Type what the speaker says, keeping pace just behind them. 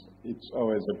It's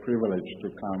always a privilege to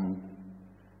come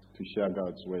to share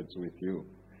God's words with you.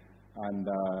 And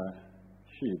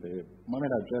the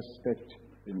moment I just stepped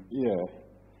in here,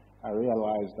 I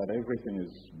realized that everything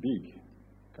is big.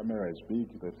 Camera is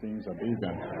big, the things are big.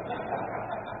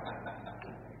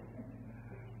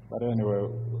 But anyway,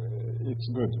 it's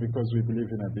good because we believe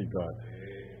in a big God.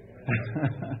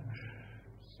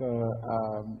 So,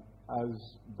 as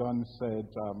Don said,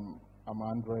 I'm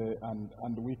Andre,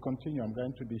 and we continue. I'm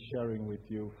going to be sharing with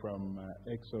you from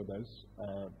Exodus,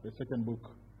 the second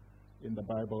book in the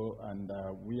Bible, and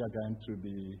we are going to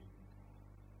be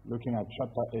looking at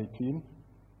chapter 18.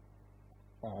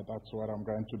 That's what I'm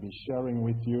going to be sharing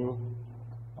with you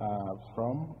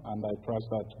from, and I trust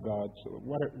that God,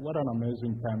 what an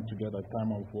amazing time together,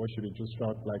 time of worship. It just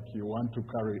felt like you want to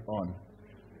carry on,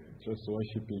 just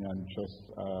worshiping and just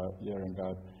hearing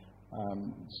God.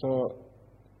 So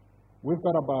we've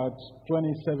got about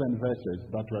 27 verses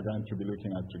that we're going to be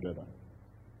looking at together.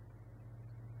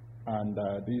 And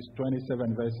these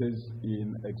 27 verses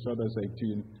in Exodus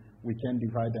 18, we can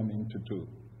divide them into two.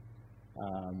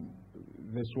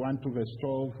 Verse 1 to verse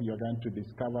 12, you're going to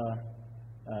discover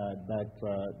that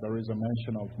there is a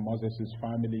mention of Moses'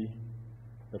 family,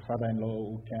 the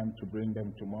father-in-law who came to bring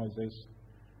them to Moses.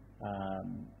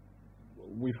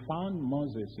 We found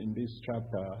Moses in this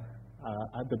chapter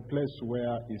at the place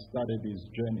where he started his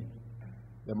journey,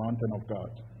 the mountain of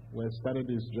God, where he started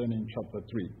his journey in chapter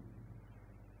 3.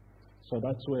 So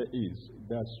that's where he is.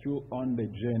 They're still on the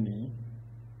journey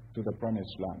to the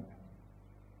promised land.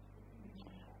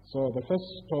 So the first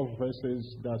 12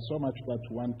 verses, there's so much that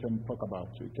one can talk about.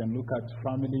 You can look at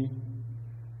family.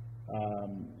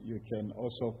 You can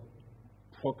also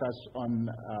focus on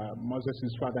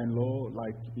Moses' father-in-law,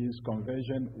 like his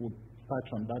conversion. We'll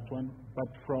touch on that one. But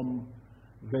from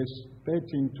verse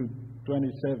 13 to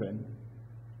 27,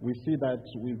 we see that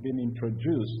we've been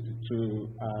introduced to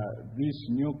this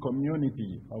new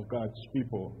community of God's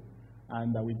people,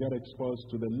 and we get exposed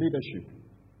to the leadership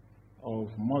of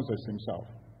Moses himself,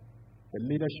 the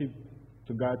leadership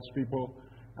to God's people,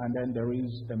 and then there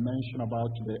is a mention about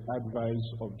the advice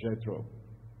of Jethro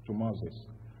to Moses.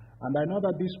 And I know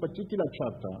that this particular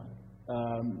chapter,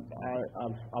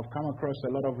 I've come across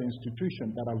a lot of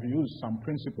institutions that have used some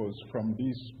principles from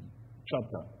this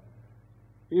chapter.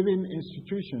 Even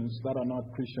institutions that are not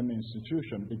Christian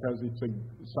institutions, because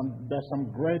there's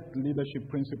some great leadership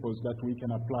principles that we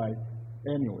can apply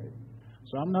anyway.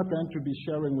 So I'm not going to be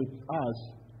sharing with us,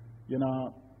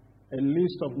 a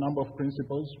list of number of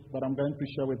principles, but I'm going to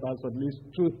share with us at least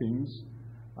two things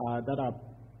that are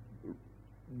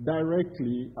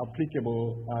directly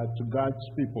applicable to God's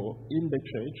people in the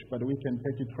church, but we can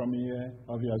take it from here,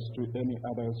 obvious, to any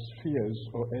other spheres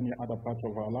or any other part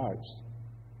of our lives.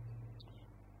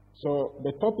 So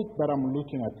the topic that I'm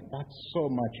looking at, that's so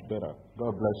much better.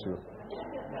 God bless you.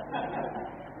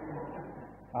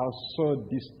 I was so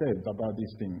disturbed about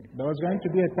this thing. There was going to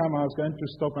be a time I was going to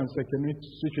stop and say, can we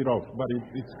switch it off? But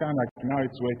it's kind of like now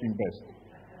it's working best.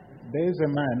 There's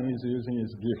a man who is using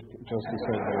his gift just to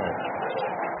serve the Lord,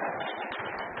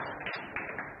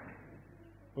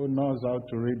 who knows how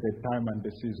to read the time and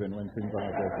the season when things are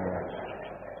working right.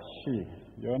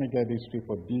 You only get these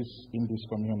people in this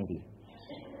community.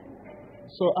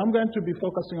 So I'm going to be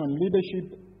focusing on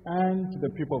leadership and the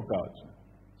people of God.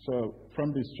 So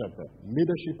from this chapter,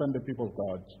 leadership and the people of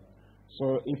God.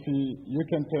 So if you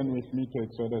can turn with me to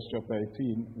Exodus chapter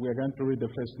 18, we are going to read the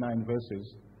first 9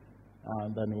 verses,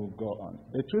 and then we'll go on.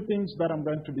 The two things that I'm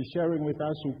going to be sharing with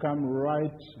us will come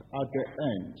right at the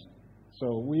end.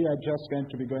 So we are just going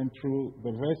to be going through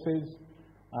the verses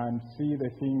and see the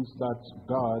things that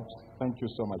God, thank you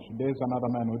so much. There's another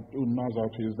man who knows how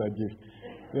to use that gift.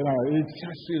 It's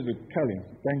just easy. Colin,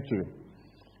 thank you.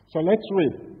 So let's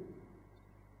read.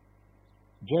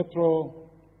 Jethro,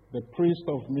 the priest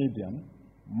of Midian,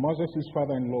 Moses'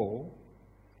 father-in-law,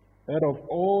 heard of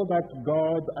all that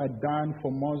God had done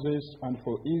for Moses and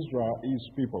for Israel, his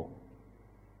people.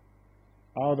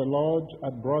 How the Lord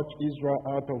had brought Israel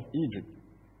out of Egypt.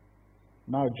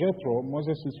 Now Jethro,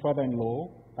 Moses'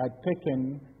 father-in-law, had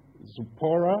taken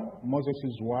Zipporah,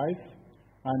 Moses' wife,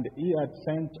 and he had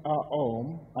sent her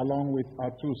home along with her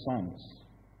 2 sons.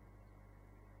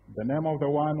 The name of the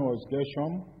one was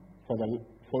Gershom,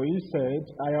 for he said,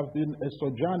 I have been a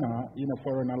sojourner in a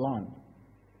foreign land.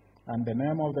 And the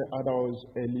name of the other was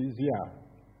Eliezer.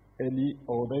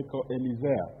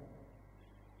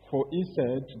 For he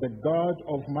said, the God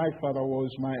of my father was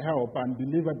my help and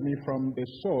delivered me from the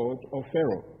sword of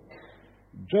Pharaoh.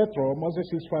 Jethro,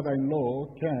 Moses'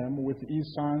 father-in-law, came with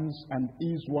his sons and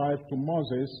his wife to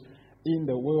Moses in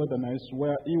the wilderness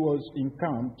where he was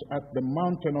encamped at the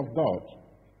mountain of God.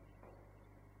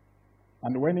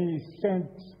 And when he sent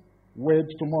word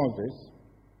to Moses,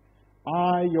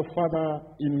 I, your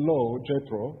father-in-law,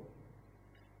 Jethro,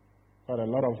 got a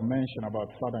lot of mention about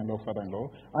father-in-law,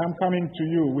 I am coming to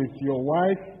you with your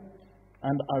wife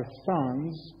and her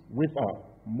sons with her.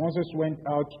 Moses went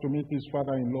out to meet his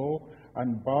father-in-law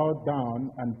and bowed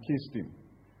down and kissed him.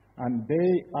 And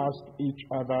they asked each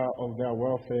other of their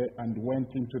welfare and went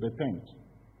into the tent.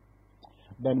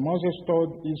 Then Moses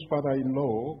told his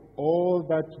father-in-law all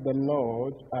that the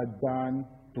Lord had done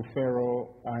to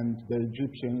Pharaoh and the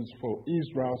Egyptians for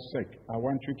Israel's sake. I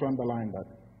want you to underline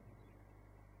that.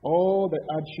 All the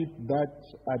hardship that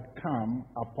had come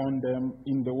upon them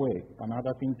in the way.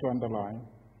 Another thing to underline.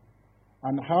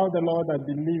 And how the Lord had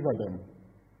delivered them.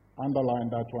 Underline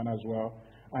that one as well.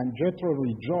 And Jethro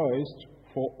rejoiced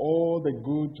for all the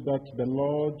good that the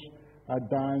Lord had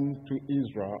done to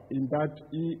Israel, in that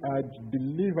he had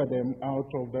delivered them out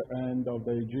of the hand of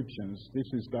the Egyptians. This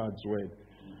is God's word.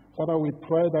 Father, we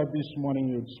pray that this morning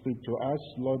you'd speak to us.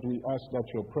 Lord, we ask that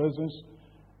your presence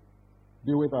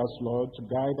be with us, Lord, to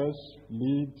guide us,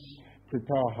 lead,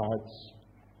 prepare our hearts,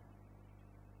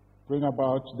 bring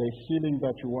about the healing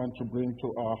that you want to bring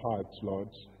to our hearts, Lord,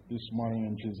 this morning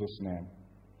in Jesus' name.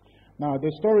 Now,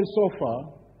 the story so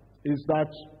far is that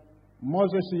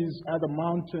Moses is at the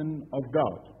mountain of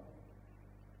God.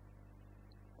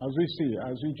 As we see,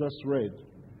 as we just read,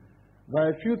 there are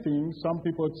a few things. Some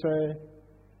people say,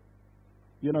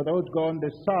 they would go on the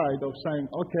side of saying,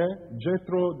 okay,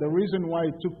 Jethro, the reason why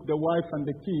he took the wife and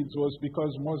the kids was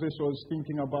because Moses was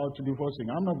thinking about divorcing.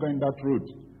 I'm not going that route.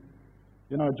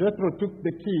 Jethro took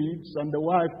the kids and the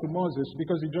wife to Moses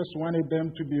because he just wanted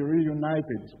them to be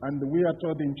reunited. And we are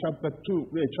told in chapter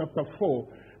 4,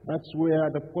 that's where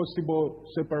the possible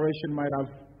separation might have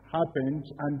happened,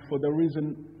 and for the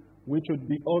reason which would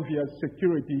be obvious,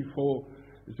 security for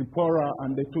Zipporah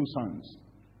and the two sons.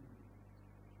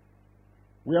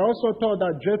 We are also told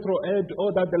that Jethro heard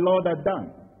all that the Lord had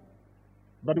done.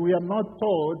 But we are not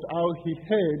told how he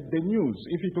heard the news.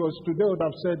 If it was today, I would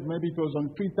have said maybe it was on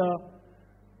Twitter,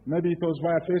 maybe it was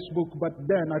via Facebook, but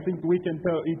then I think we can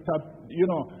tell it had,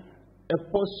 a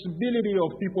possibility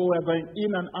of people who are going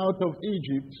in and out of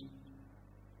Egypt.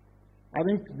 I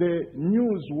think the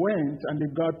news went and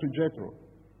it got to Jethro.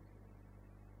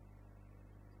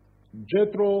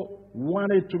 Jethro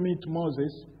wanted to meet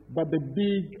Moses, but the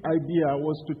big idea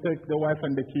was to take the wife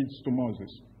and the kids to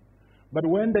Moses. But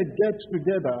when they get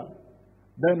together,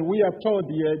 then we are told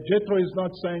here, Jethro is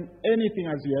not saying anything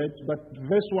as yet, but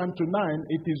verse 1 to 9,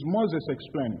 it is Moses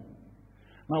explaining.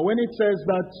 Now, when it says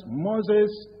that Moses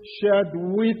shared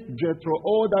with Jethro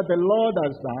all that the Lord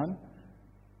has done,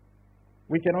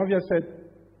 we can obviously say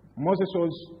Moses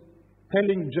was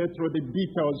telling Jethro the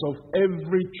details of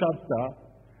every chapter,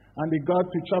 and he got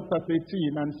to chapter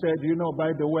 13 and said,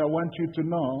 by the way, I want you to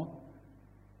know,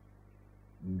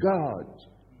 God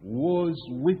was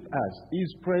with us.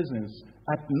 His presence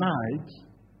at night,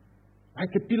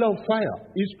 like a pillar of fire,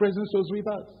 His presence was with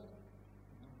us.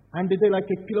 And the day like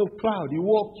a pillar of cloud, He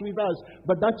walked with us.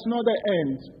 But that's not the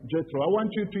end, Jethro. I want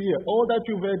you to hear. All that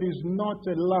you've heard is not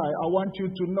a lie. I want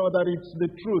you to know that it's the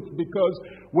truth. Because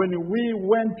when we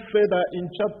went further in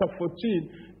chapter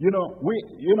 14,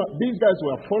 these guys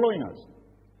were following us.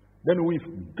 Then we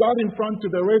got in front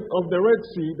of the Red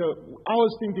Sea. I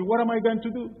was thinking, what am I going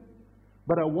to do?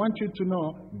 But I want you to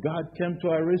know, God came to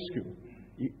our rescue.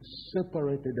 He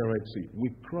separated the Red Sea.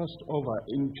 We crossed over.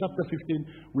 In chapter 15,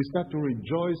 we start to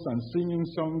rejoice and singing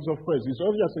songs of praise. It's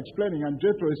obvious explaining, and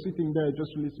Jethro is sitting there just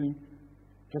listening,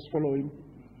 just following,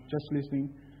 just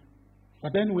listening.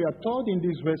 But then we are told in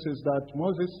these verses that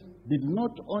Moses did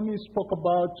not only spoke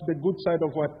about the good side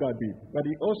of what God did, but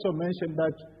he also mentioned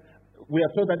that we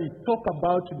are told that he talked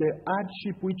about the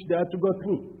hardship which they had to go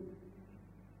through.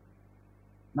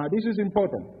 Now, this is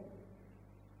important.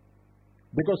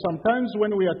 Because sometimes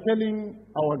when we are telling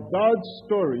our God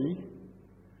story,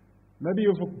 maybe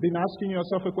you've been asking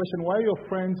yourself a question, why your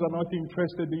friends are not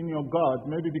interested in your God?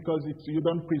 Maybe because you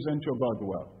don't present your God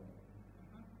well.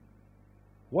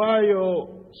 Why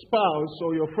your spouse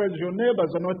or your friends, your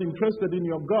neighbors are not interested in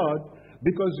your God?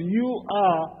 Because you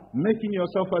are making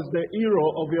yourself as the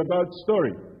hero of your God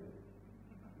story.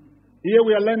 Here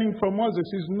we are learning from Moses.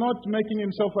 He's not making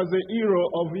himself as the hero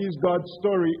of his God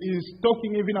story. He's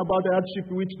talking even about the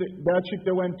hardship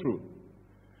they went through.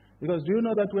 Because do you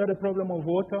know that we had a problem of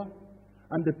water?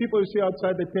 And the people you see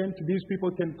outside the tent, these people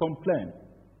can complain.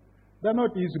 They're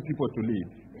not easy people to live.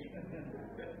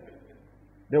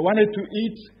 They wanted to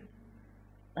eat,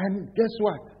 and guess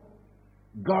what?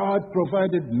 God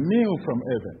provided meal from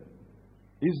heaven.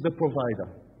 He's the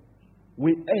provider.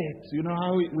 We ate. You know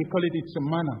how we call it? It's a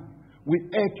manna. We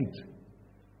ate it.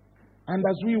 And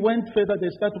as we went further, they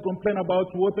start to complain about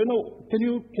water. No, can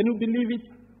you believe it?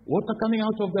 Water coming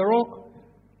out of the rock?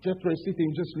 Jethro is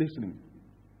sitting just listening.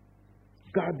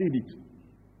 God did it.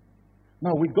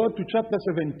 Now we got to chapter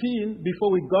 17.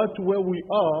 Before we got to where we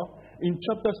are, in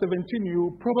chapter 17,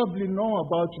 you probably know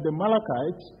about the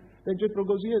Amalekites. Then Jethro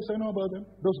goes, yes, I know about them.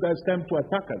 Those guys came to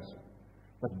attack us.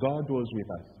 But God was with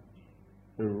us.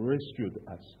 He rescued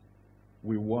us.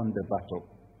 We won the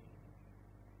battle.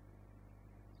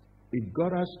 It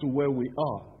got us to where we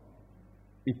are.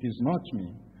 It is not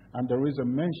me. And there is a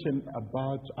mention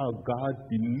about how God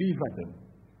delivered them.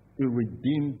 He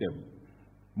redeemed them.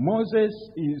 Moses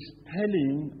is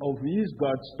telling of his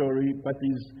God story, but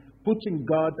is putting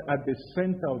God at the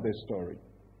center of the story.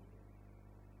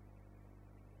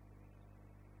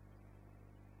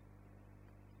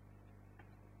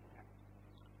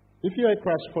 If you're a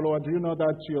Christ follower, do you know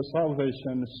that your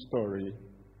salvation story,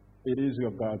 it is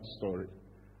your God story?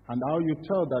 And how you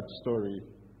tell that story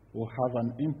will have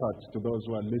an impact to those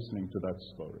who are listening to that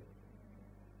story.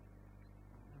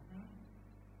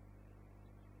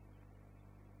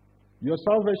 Your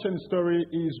salvation story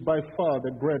is by far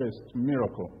the greatest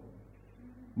miracle.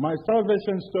 My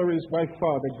salvation story is by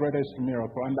far the greatest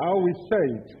miracle. And how we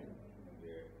say it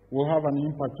will have an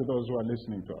impact to those who are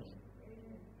listening to us.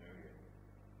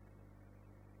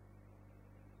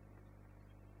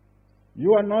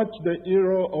 You are not the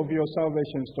hero of your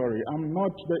salvation story. I'm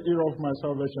not the hero of my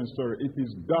salvation story. It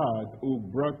is God who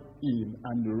brought in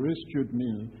and rescued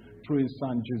me through His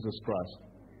Son, Jesus Christ.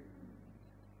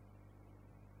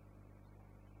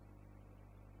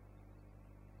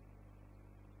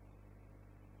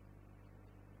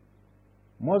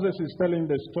 Moses is telling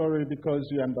the story because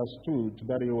he understood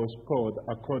that he was called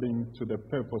according to the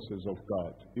purposes of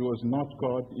God. He was not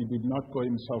God. He did not go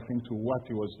himself into what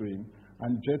he was doing.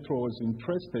 And Jethro was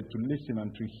interested to listen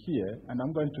and to hear. And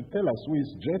I'm going to tell us who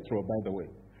is Jethro, by the way.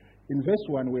 In verse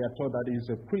 1, we are told that he is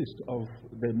a priest of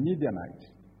the Midianites.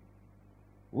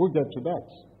 We'll get to that.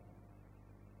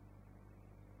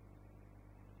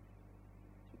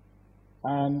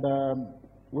 And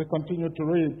we continue to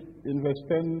read in verse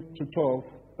 10 to 12,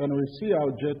 and we see how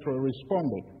Jethro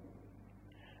responded.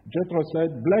 Jethro said,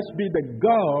 "Blessed be the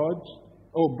God,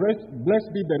 or blessed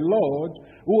be the Lord,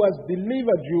 who has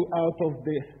delivered you out of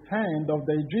the hand of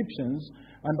the Egyptians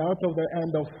and out of the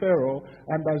hand of Pharaoh,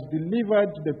 and has delivered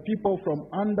the people from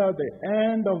under the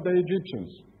hand of the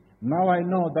Egyptians. Now I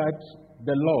know that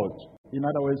the Lord," in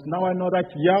other words, now I know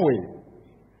that Yahweh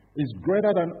is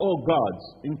greater than all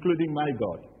gods, including my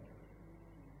God.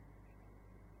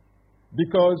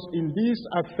 Because in this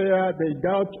affair they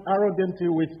dealt arrogantly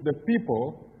with the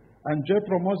people, and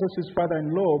Jethro, Moses'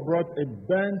 father-in-law, brought a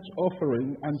burnt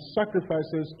offering and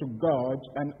sacrifices to God,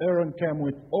 and Aaron came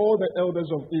with all the elders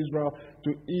of Israel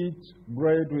to eat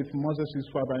bread with Moses'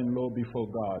 father-in-law before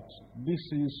God.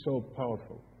 This is so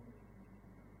powerful.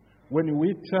 When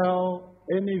we tell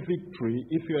any victory,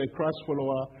 if you're a Christ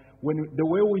follower, the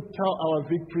way we tell our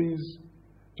victories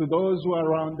to those who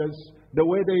are around us, the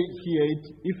way they hear it,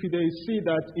 if they see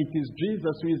that it is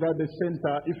Jesus who is at the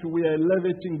center, if we are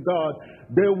elevating God,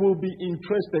 they will be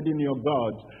interested in your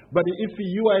God. But if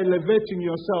you are elevating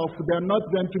yourself, they are not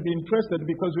going to be interested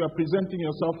because you are presenting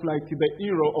yourself like the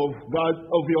hero of God,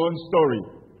 of your own story.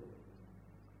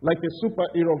 Like a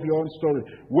superhero of your own story.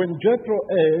 When Jethro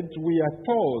heard, we are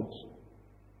told,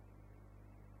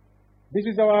 this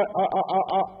is how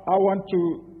I want to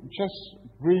just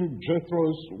bring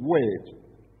Jethro's word.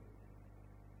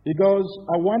 He goes,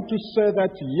 "I want to say that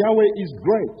Yahweh is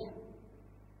great.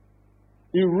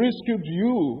 He rescued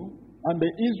you and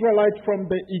the Israelites from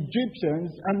the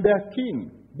Egyptians and their king."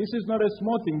 This is not a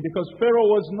small thing, because Pharaoh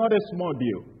was not a small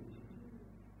deal.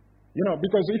 You know,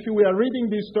 because if we are reading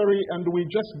this story and we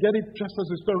just get it just as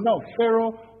a story, no,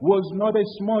 Pharaoh was not a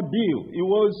small deal. It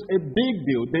was a big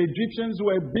deal. The Egyptians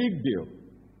were a big deal.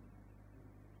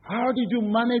 How did you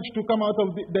manage to come out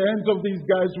of the hands of these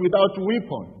guys without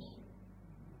weapons?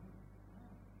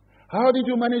 How did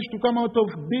you manage to come out of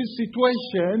this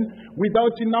situation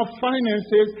without enough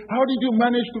finances? How did you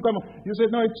manage to come out? You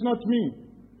said, "No, it's not me.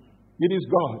 It is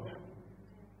God.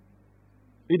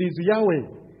 It is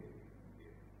Yahweh."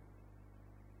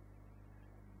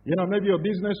 You know, maybe your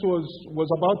business was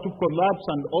about to collapse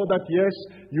and all that. Yes,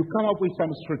 you come up with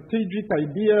some strategic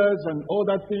ideas and all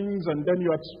that things, and then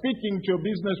you are speaking to your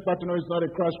business partner who is not a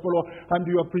Christ follower, and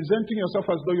you are presenting yourself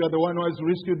as though you are the one who has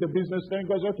rescued the business. Then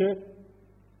goes, "Okay,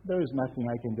 there is nothing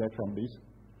I can get from this."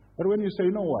 But when you say,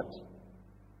 "You know what?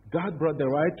 God brought the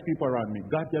right people around me.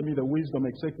 God gave me the wisdom,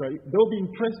 etc. They'll be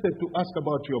interested to ask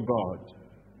about your God.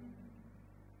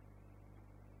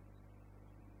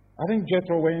 I think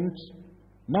Jethro went,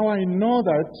 now I know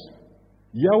that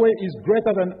Yahweh is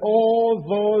greater than all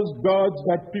those gods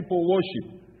that people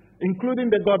worship, including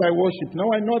the God I worship. Now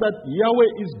I know that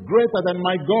Yahweh is greater than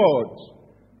my God,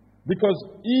 because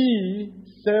He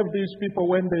saved these people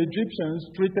when the Egyptians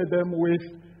treated them with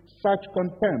such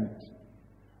contempt.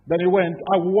 Then he went,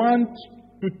 I want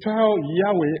to tell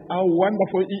Yahweh how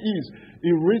wonderful He is.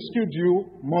 He rescued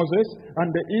you, Moses, and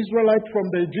the Israelites from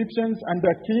the Egyptians and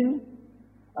their king.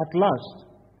 At last,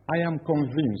 I am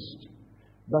convinced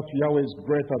that Yahweh is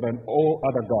greater than all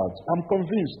other gods. I'm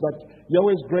convinced that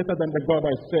Yahweh is greater than the God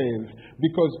I saved,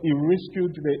 because He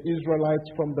rescued the Israelites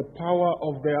from the power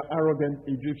of their arrogant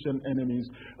Egyptian enemies.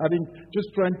 I think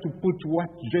just trying to put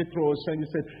what Jethro was saying, he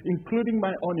said, including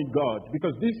my only God,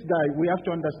 because this guy, we have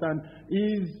to understand,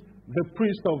 is the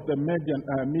priest of the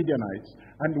Midianites.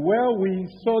 And where we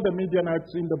saw the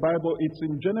Midianites in the Bible, it's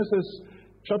in Genesis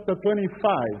chapter 25.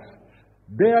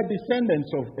 They are descendants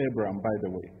of Abraham, by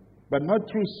the way. But not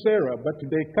through Sarah, but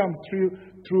they come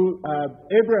through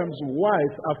Abraham's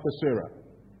wife after Sarah,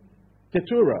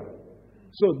 Keturah.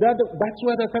 So that's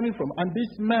where they're coming from. And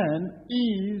this man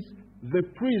is the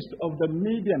priest of the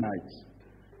Midianites.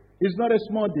 It's not a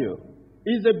small deal.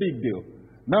 It's a big deal.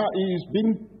 Now he's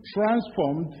been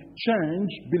transformed,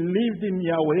 changed, believed in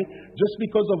Yahweh just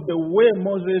because of the way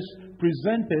Moses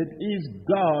presented his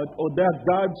God or their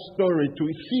God's story to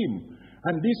him.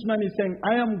 And this man is saying,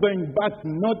 I am going back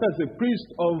not as a priest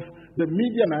of the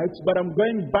Midianites, but I'm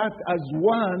going back as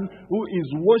one who is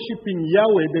worshiping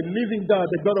Yahweh, the living God,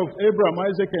 the God of Abraham,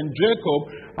 Isaac, and Jacob.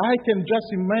 I can just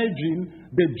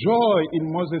imagine the joy in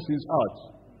Moses'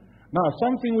 heart. Now,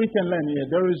 something we can learn here.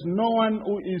 There is no one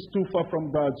who is too far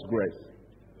from God's grace.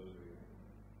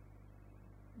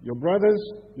 Your brothers,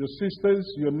 your sisters,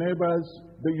 your neighbors,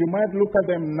 you might look at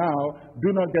them now,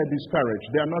 do not get discouraged.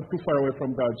 They are not too far away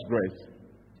from God's grace.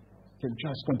 You can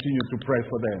just continue to pray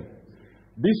for them.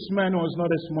 This man was not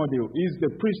a small deal. He's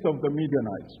the priest of the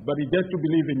Midianites, but he get to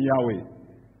believe in Yahweh.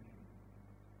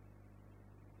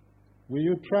 Will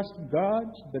you trust God,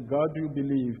 the God you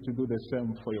believe, to do the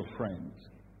same for your friends?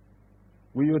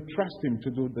 Will you trust Him to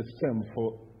do the same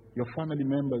for your family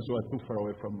members who are too far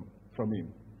away from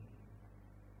Him?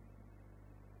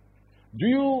 Do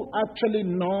you actually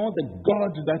know the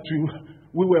God that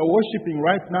we were worshiping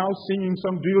right now, singing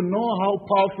some? Do you know how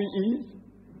powerful He is?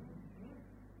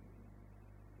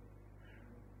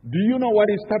 Do you know what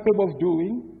He's capable of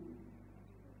doing?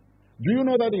 Do you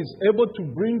know that He's able to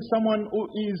bring someone who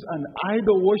is an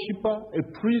idol worshiper, a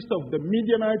priest of the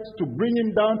Midianites, to bring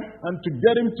him down and to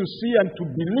get him to see and to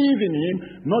believe in Him,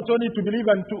 not only to believe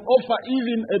and to offer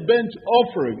even a burnt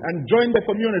offering and join the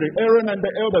community? Aaron and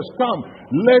the elders, come,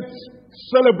 let's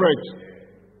celebrate.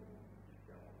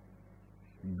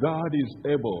 God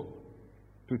is able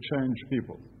to change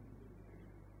people.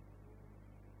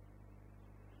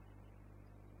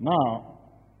 Now,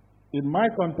 in my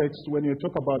context, when you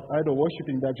talk about idol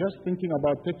worshipping, they're just thinking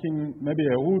about taking maybe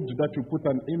a wood that you put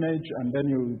an image and then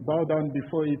you bow down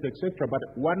before it, etc. But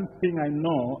one thing I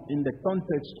know, in the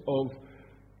context of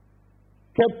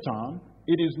Cape Town,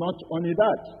 it is not only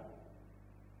that.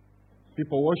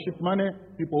 People worship money,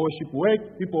 people worship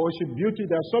work, people worship beauty.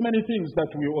 There are so many things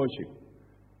that we worship.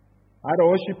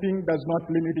 Idol worshipping does not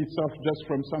limit itself just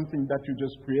from something that you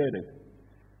just created.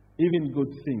 Even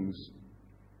good things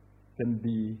can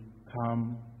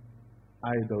become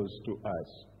idols to us.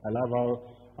 I love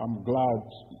how I'm glad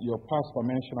your pastor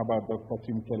mentioned about Dr.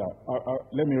 Tim Keller.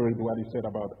 Let me read what he said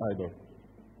about idol.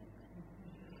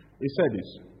 He said this: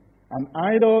 an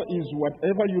idol is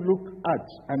whatever you look at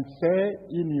and say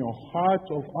in your heart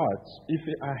of hearts, if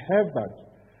I have that,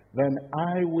 then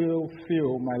I will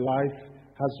feel my life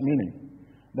has meaning.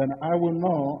 Then I will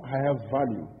know I have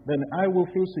value. Then I will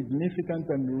feel significant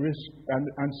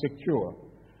and secure.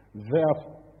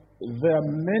 There are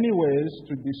many ways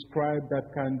to describe that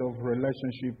kind of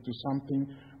relationship to something,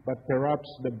 but perhaps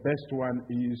the best one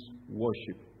is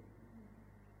worship.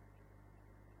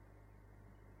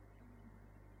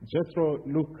 Jethro,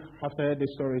 look, after I heard the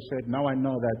story, said, now I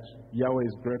know that Yahweh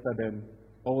is greater than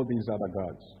all these other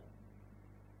gods.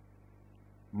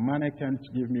 Money can't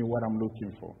give me what I'm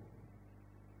looking for.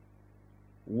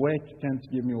 Work can't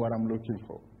give me what I'm looking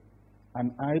for.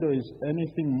 An idol is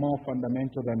anything more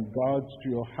fundamental than God to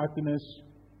your happiness,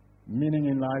 meaning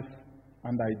in life,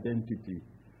 and identity.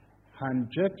 And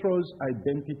Jethro's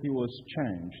identity was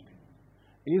changed.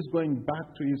 He's going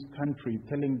back to his country,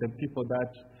 telling the people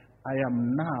that I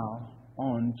am now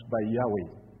owned by Yahweh.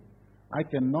 I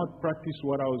cannot practice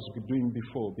what I was doing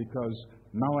before because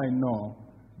now I know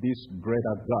this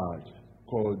greater God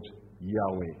called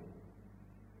Yahweh.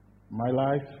 My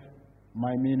life,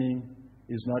 my meaning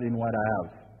is not in what I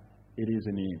have, it is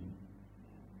in Him.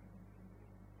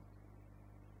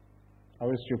 Are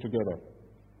we still together?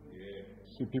 Yeah.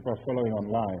 See, people are following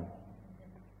online.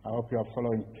 I hope you are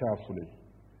following carefully.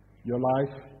 Your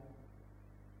life,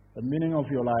 the meaning of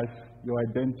your life, your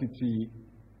identity,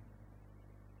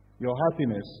 your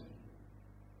happiness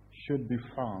should be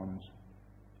found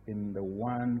in the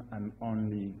one and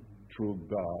only true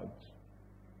God,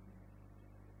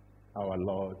 our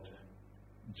Lord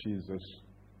Jesus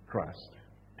Christ.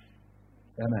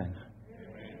 Amen.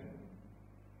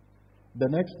 The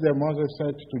next day Moses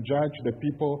said to judge the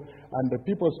people, and the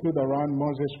people stood around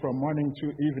Moses from morning to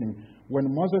evening. When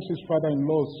Moses'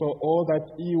 father-in-law saw all that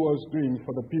he was doing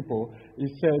for the people, he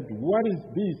said, "What is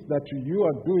this that you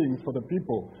are doing for the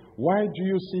people? Why do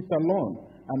you sit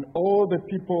alone? And all the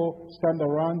people stand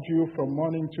around you from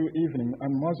morning to evening."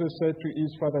 And Moses said to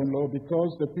his father-in-law,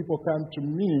 "Because the people come to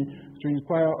me to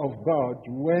inquire of God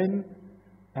when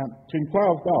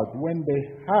they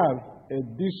have a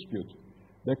dispute.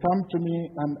 They come to me,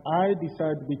 and I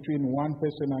decide between one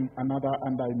person and another,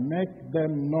 and I make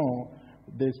them know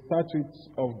the statutes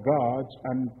of God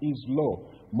and His law."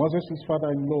 Moses'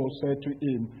 father-in-law said to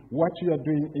him, "What you are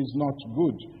doing is not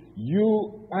good.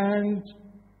 You and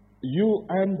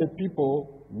the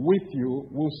people with you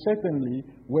will certainly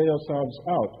wear yourselves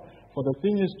out, for the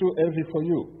thing is too heavy for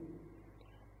you.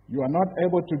 You are not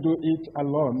able to do it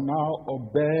alone. Now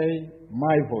obey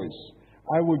my voice.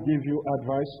 I will give you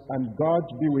advice, and God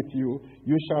be with you.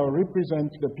 You shall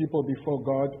represent the people before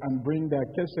God and bring their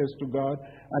cases to God,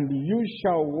 and you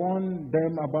shall warn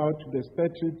them about the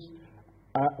statutes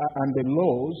and the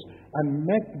laws, and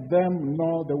make them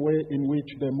know the way in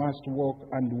which they must walk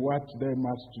and what they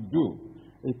must do."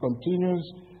 It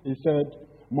continues, he said,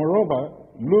 "Moreover,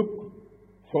 look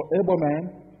for able men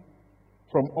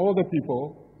from all the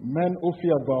people, men who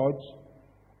fear God,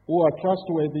 who are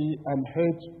trustworthy and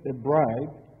hate a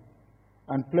bribe,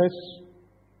 and place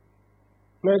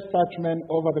such men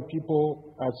over the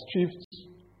people as chiefs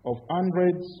of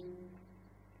hundreds,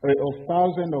 of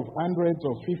thousands, of hundreds,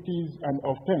 of fifties, and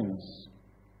of tens.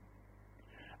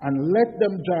 And let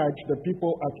them judge the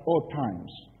people at all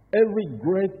times. Every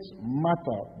great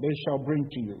matter they shall bring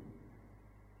to you.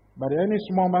 But any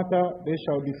small matter they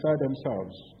shall decide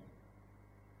themselves.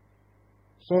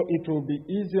 So it will be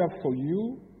easier for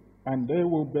you, and they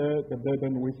will bear the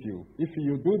burden with you. If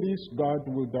you do this, God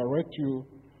will direct you.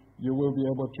 You will be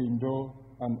able to endure,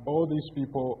 and all these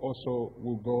people also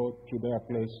will go to their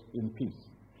place in peace."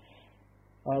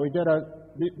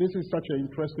 This is such an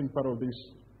interesting part of this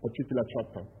particular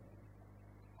chapter.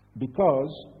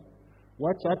 Because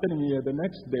what's happening here, the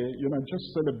next day,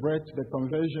 just celebrate the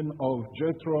conversion of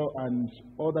Jethro and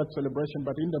all that celebration,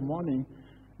 but in the morning,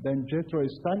 then Jethro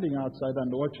is standing outside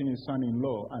and watching his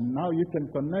son-in-law. And now you can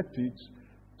connect it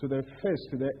to the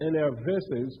earlier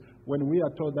verses, when we are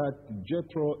told that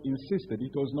Jethro insisted.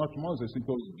 It was not Moses, it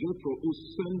was Jethro who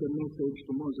sent the message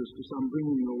to Moses to say, "I'm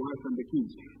bringing your wife and the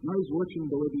kids." Now he's watching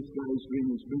the way this guy is doing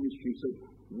his ministry. He said,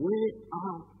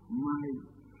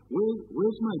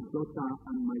 where's my daughter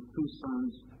and my two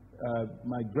sons?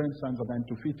 My grandsons are going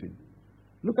to fit in.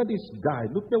 Look at this guy.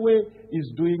 Look the way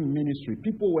he's doing ministry.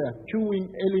 People were queuing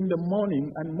early in the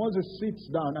morning, and Moses sits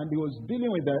down and he was dealing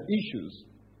with their issues.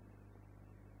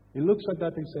 He looks at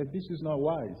that and said, "This is not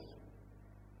wise."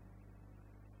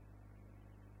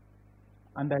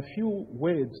 And a few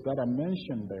words that are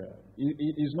mentioned there.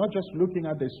 He's not just looking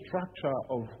at the structure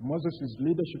of Moses'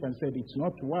 leadership and said it's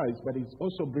not wise, but he's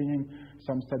also bringing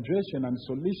some suggestion and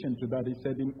solution to that. He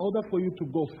said, in order for you to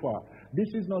go far,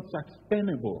 this is not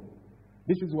sustainable.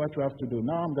 This is what you have to do.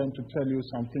 Now I'm going to tell you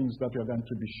some things that you're going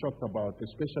to be shocked about,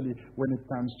 especially when it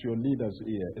comes to your leaders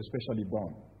here, especially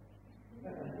Don.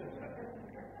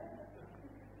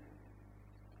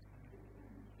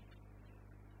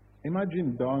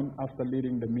 Imagine Don, after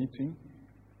leading the meeting,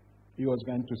 he was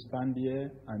going to stand here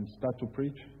and start to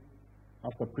preach.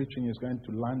 After preaching, he's going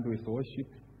to land with worship.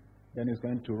 Then he's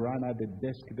going to run at the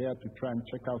desk there to try and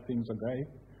check how things are going.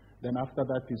 Then after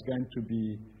that, he's going to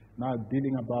be now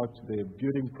dealing about the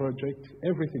building project.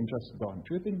 Everything just done.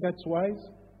 Do you think that's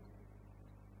wise?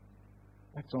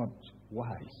 That's not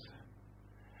wise.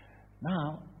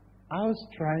 Now, I was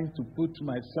trying to put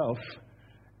myself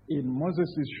in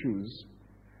Moses' shoes.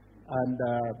 And,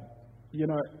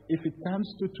 if it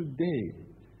comes to today,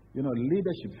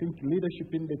 leadership, think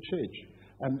leadership in the church.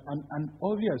 And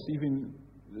obvious, even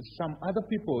some other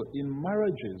people in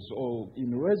marriages or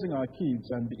in raising our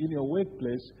kids and in your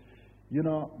workplace,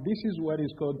 This is what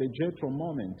is called the Jethro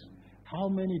moment. How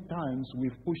many times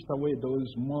we've pushed away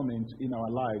those moments in our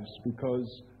lives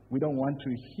because we don't want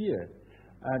to hear.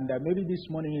 And maybe this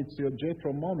morning it's your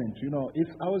Jethro moment. If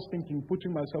I was thinking,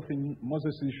 putting myself in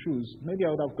Moses' shoes, maybe I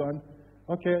would have gone,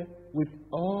 okay, with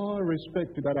all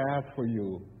respect that I have for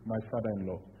you, my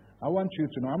father-in-law, I want you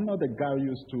to know I'm not the guy who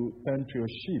used to tend to your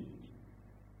sheep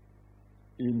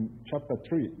in chapter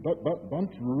 3.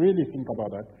 Don't really think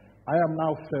about that. I am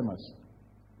now famous.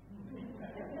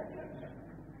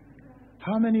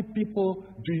 How many people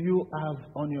do you have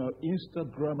on your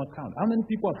Instagram account? How many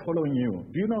people are following you?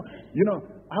 Do you know,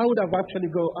 I would have actually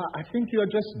I think you're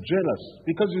just jealous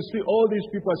because you see all these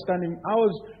people are standing.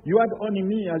 You had only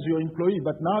me as your employee,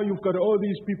 but now you've got all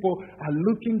these people are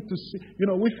looking to see.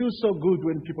 We feel so good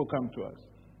when people come to us.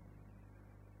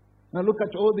 Now look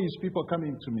at all these people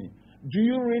coming to me. Do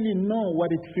you really know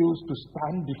what it feels to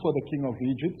stand before the king of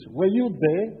Egypt? Were you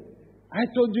there? I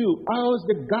told you, I was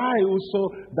the guy who saw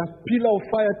that pillar of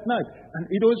fire at night, and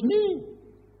it was me.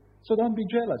 So don't be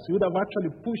jealous. You would have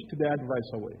actually pushed the advice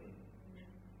away.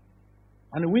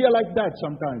 And we are like that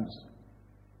sometimes.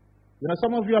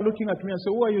 Some of you are looking at me and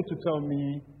say, who are you to tell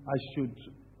me I should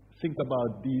think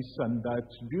about this and that?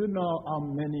 Do you know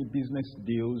how many business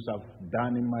deals I've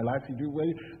done in my life?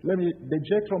 The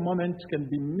Jethro moment can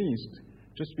be missed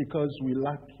just because we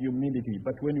lack humility.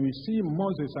 But when we see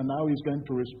Moses and how he's going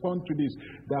to respond to this,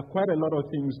 there are quite a lot of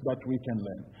things that we can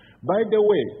learn. By the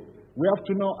way, we have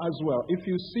to know as well, if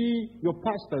you see your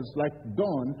pastors like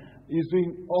Don is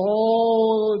doing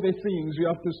all the things, you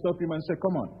have to stop him and say,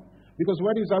 come on. Because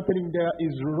what is happening there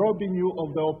is robbing you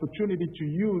of the opportunity to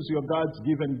use your God's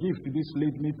given gift. This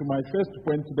leads me to my first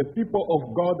point. The people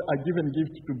of God are given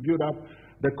gifts to build up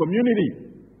the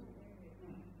community.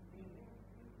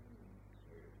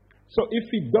 So if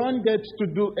he don't get to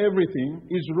do everything,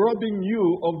 he's robbing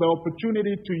you of the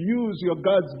opportunity to use your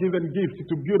God's given gift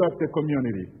to build up the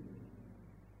community.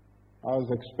 I was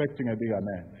expecting a big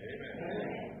amen.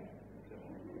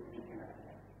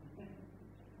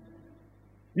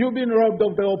 You've been robbed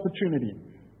of the opportunity.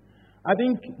 I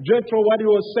think Jethro, what he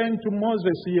was saying to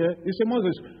Moses here, he said,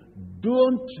 Moses,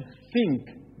 don't think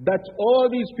that all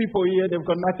these people here, they've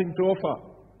got nothing to offer.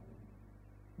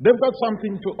 They've got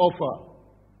something to offer.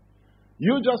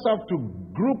 You just have to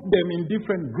group them in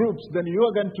different groups, then you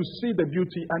are going to see the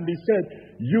beauty. And he said,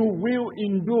 you will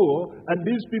endure, and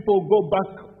these people go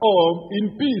back home in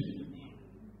peace.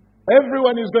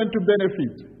 Everyone is going to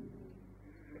benefit.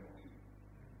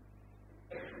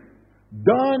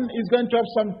 Don is going to have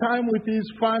some time with his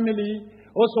family,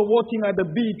 also walking at the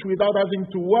beach without having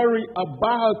to worry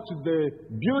about the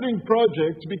building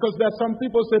project, because there are some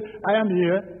people say, I am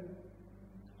here.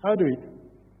 How do it?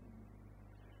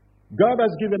 God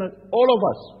has given all of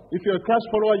us. If you're a Christ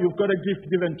follower, you've got a gift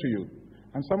given to you.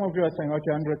 And some of you are saying,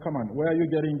 okay, Andre, come on. Where are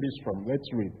you getting this from? Let's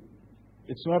read.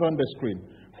 It's not on the screen.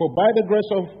 For by the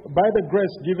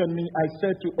grace given me, I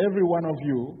said to every one of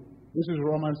you, this is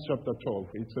Romans chapter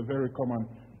 12. It's a very common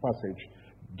passage.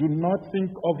 Do not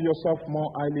think of yourself more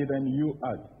highly than you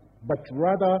are, but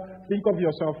rather think of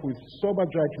yourself with sober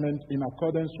judgment in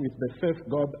accordance with the faith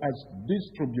God has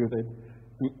distributed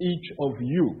to each of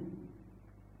you.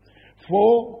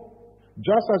 For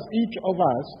just as each of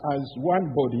us has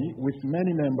one body with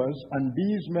many members, and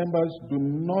these members do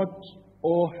not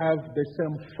all have the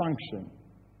same function.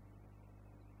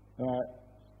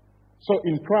 So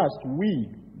in Christ, we,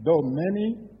 though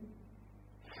many,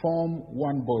 form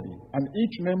one body, and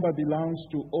each member belongs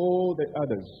to all the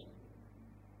others.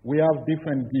 We have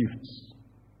different gifts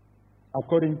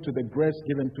according to the grace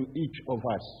given to each of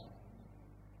us.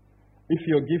 If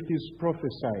your gift is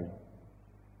prophesying,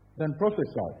 then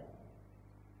prophesy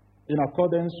in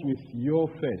accordance with your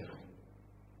faith.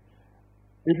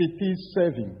 If it is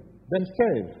serving, then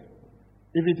serve.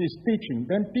 If it is teaching,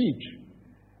 then teach.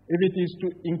 If it is to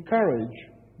encourage,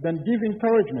 then give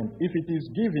encouragement. If it is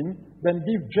giving, then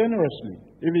give generously.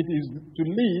 If it is to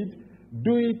lead,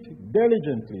 do it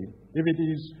diligently. If it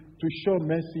is to show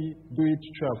mercy, do it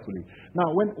cheerfully.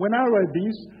 Now, when I read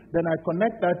this, then I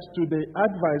connect that to the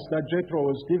advice that Jethro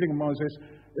was giving Moses.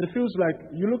 It feels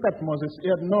like you look at Moses, he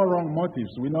had no wrong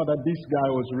motives. We know that this guy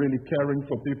was really caring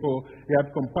for people. He had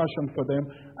compassion for them.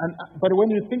 But when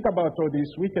you think about all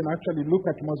this, we can actually look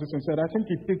at Moses and say, I think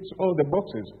he ticks all the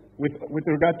boxes with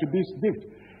regard to this gift.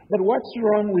 But what's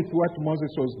wrong with what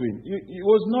Moses was doing?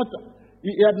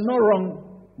 He had no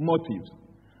wrong motives.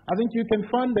 I think you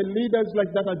can find the leaders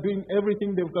like that are doing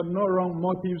everything. They've got no wrong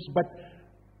motives, but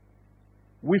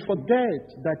we forget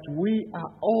that we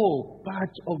are all part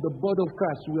of the body of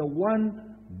Christ. We are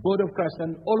one body of Christ,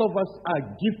 and all of us are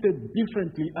gifted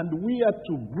differently, and we are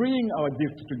to bring our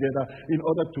gifts together in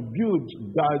order to build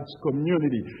God's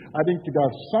community. I think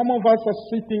that some of us are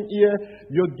sitting here,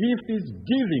 your gift is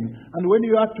giving, and when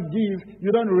you have to give, you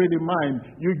don't really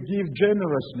mind. You give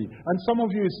generously. And some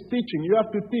of you is teaching, you have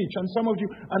to teach, and some of you,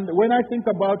 and when I think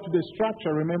about the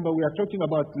structure, remember we are talking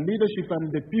about leadership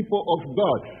and the people of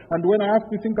God. And when I have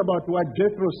to think about what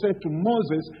Jethro said to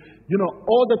Moses,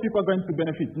 all the people are going to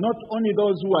benefit. Not only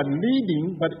those who are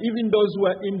leading, but even those who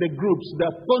are in the groups. They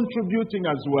are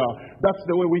contributing as well. That's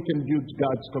the way we can build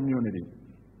God's community.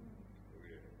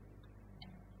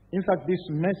 In fact, this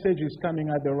message is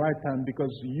coming at the right time because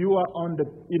you are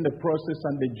in the process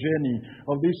and the journey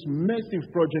of this massive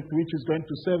project which is going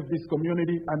to serve this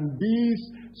community and these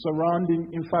surrounding,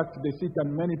 in fact, the city,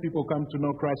 and many people come to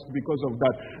know Christ because of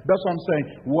that. That's what I'm saying.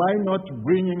 Why not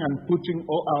bringing and putting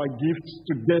all our gifts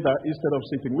together instead of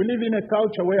sitting? We live in a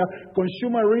culture where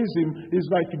consumerism is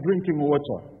like drinking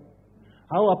water.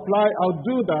 I'll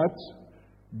do that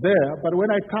there, but when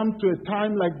I come to a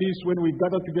time like this, when we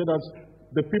gather together as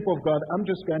the people of God, I'm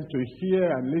just going to hear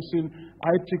and listen.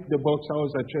 I tick the box, I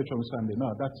was at church on Sunday. No,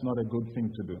 that's not a good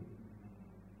thing to do.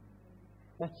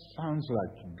 That sounds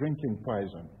like drinking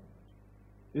poison,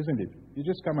 isn't it? You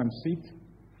just come and sit,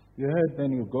 you heard,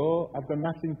 then you go. I've got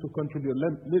nothing to contribute.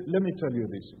 Let me tell you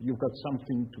this. You've got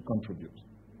something to contribute.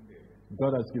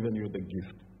 God has given you the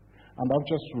gift. And I've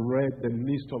just read the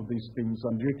list of these things,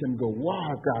 and you can go,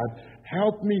 wow, God,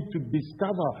 help me to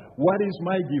discover what is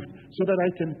my gift so that I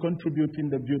can contribute in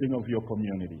the building of your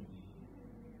community.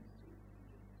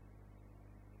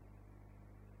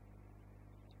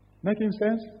 Making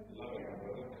sense?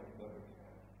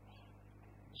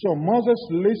 So Moses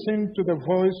listened to the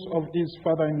voice of his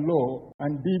father-in-law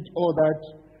and did all that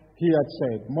he had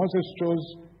said. Moses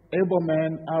chose able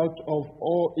men out of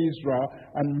all Israel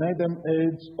and made them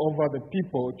heads over the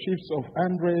people, chiefs of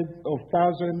hundreds, of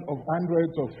thousands, of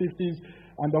hundreds, of fifties,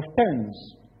 and of tens.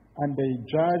 And they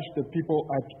judged the people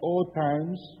at all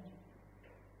times.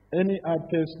 Any hard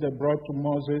case they brought to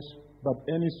Moses, but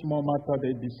any small matter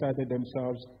they decided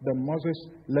themselves. Then Moses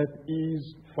let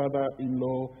his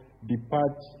father-in-law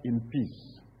depart in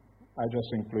peace. I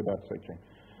just include that section.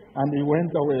 And he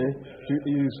went away to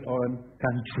his own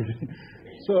country.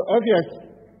 So obvious,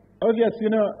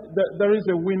 there is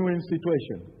a win-win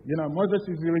situation. Moses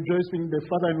is rejoicing, the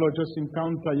father-in-law just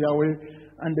encountered Yahweh,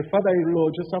 and the father-in-law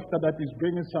just after that is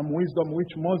bringing some wisdom, which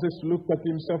Moses looked at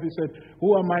himself, he said,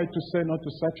 who am I to say no to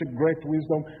such a great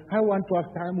wisdom? I want to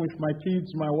have time with my kids,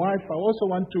 my wife. I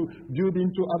also want to build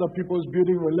into other people's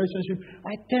building relationship.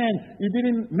 I can.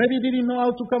 Maybe he didn't know how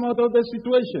to come out of the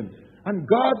situation. And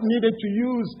God needed to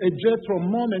use a Jethro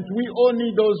moment. We all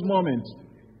need those moments.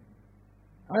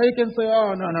 You can say,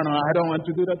 oh, no, I don't want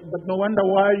to do that. But no wonder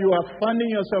why you are finding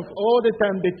yourself all the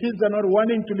time. The kids are not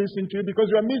wanting to listen to you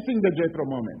because you are missing the Jethro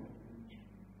moment.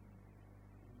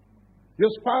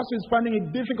 Your spouse is finding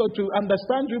it difficult to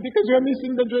understand you because you are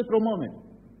missing the Jethro moment.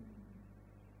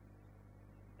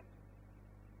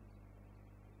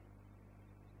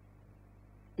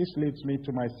 This leads me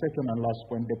to my second and last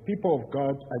point. The people of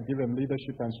God are given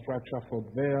leadership and structure for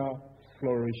their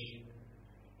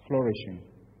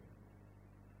flourishing.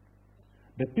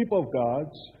 The people of God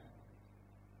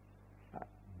are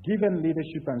given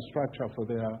leadership and structure for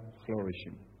their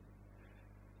flourishing.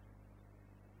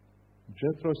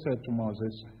 Jethro said to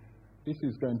Moses, this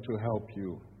is going to help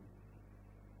you.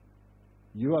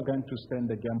 You are going to stand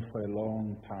the game for a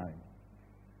long time.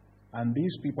 And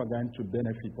these people are going to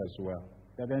benefit as well.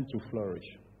 They're going to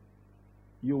flourish.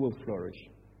 You will flourish.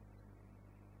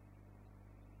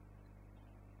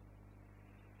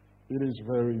 It is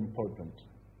very important.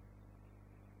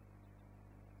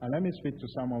 And let me speak to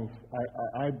some of,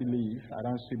 I believe, I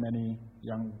don't see many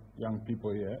young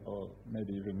people here, or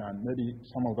maybe even none. Maybe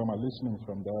some of them are listening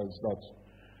from those that,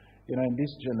 in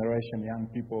this generation, young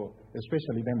people,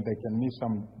 especially them, they can miss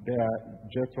their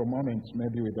Jethro moments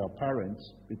maybe with their parents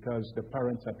because the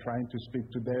parents are trying to speak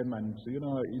to them. And,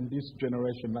 in this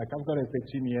generation, like I've got a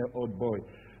 13-year-old boy.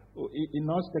 He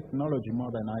knows technology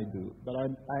more than I do. But I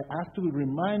have to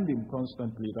remind him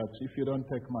constantly that if you don't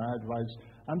take my advice,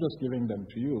 I'm just giving them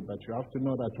to you. But you have to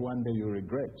know that one day you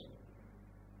regret.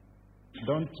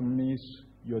 Don't miss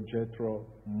your Jethro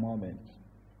moment.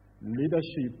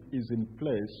 Leadership is in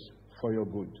place for your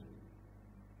good.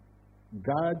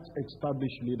 God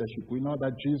established leadership. We know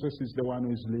that Jesus is the one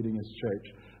who is leading his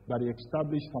church. But he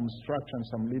established some structure and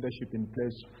some leadership in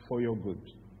place for your good.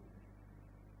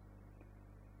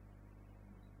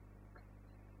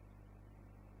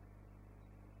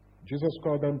 Jesus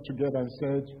called them together and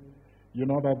said, You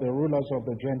know that the rulers of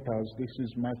the Gentiles, this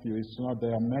is Matthew, it's not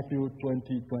there, Matthew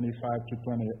 20:25 to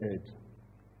 28.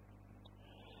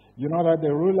 You know that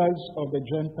the rulers of the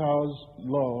Gentiles,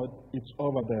 Lord, it's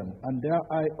over them, and their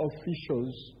high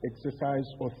officials exercise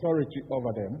authority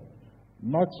over them.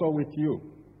 Not so with you.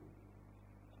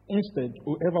 Instead,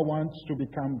 whoever wants to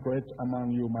become great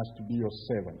among you must be your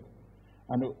servant,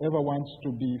 and whoever wants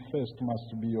to be first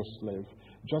must be your slave,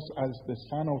 just as the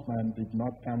Son of Man did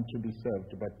not come to be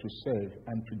served, but to serve,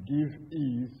 and to give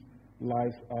his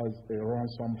life as a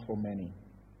ransom for many.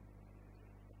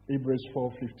 Hebrews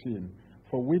 4:15.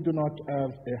 For we do not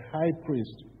have a high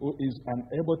priest who is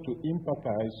unable to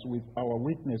empathize with our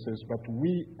weaknesses, but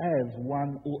we have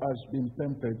one who has been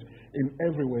tempted in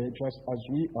every way, just as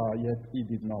we are, yet he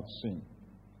did not sin.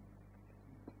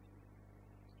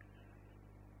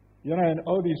 You know, in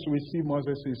all this, we see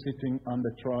Moses is sitting on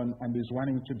the throne and is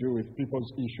wanting to do with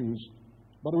people's issues.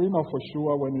 But we know for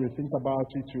sure when you think about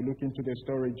it, you look into the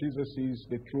story, Jesus is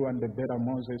the true and the better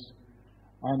Moses.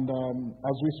 And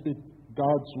as we speak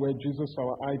God's word, Jesus,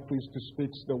 our high priest,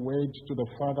 speaks the word to the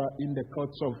Father in the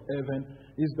courts of heaven,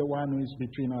 is the one who is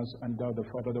between us and God the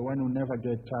Father, the one who never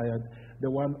gets tired,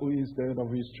 the one who is the head of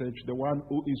his church, the one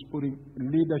who is putting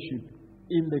leadership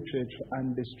in the church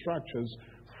and the structures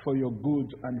for your good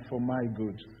and for my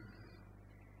good.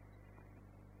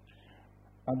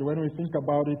 And when we think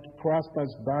about it, Christ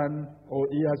has done, or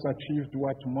he has achieved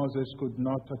what Moses could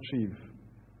not achieve.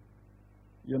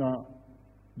 You know,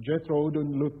 Jethro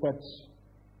wouldn't look at,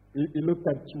 he looked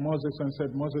at Moses and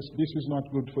said, Moses, this is not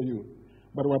good for you.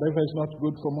 But whatever is not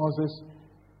good for Moses,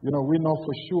 you know, we know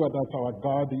for sure that our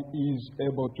God is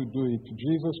able to do it.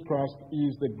 Jesus Christ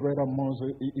is the greater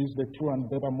Moses, he is the true and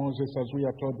better Moses, as we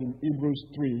are taught in Hebrews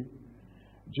 3.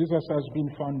 Jesus has been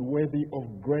found worthy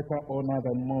of greater honor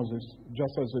than Moses,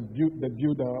 just as the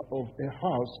builder of a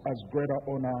house has greater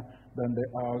honor than the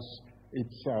house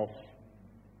itself.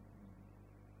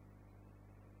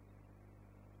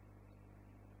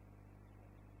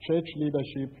 Church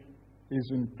leadership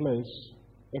is in place,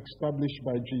 established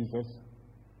by Jesus,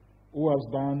 who has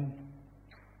done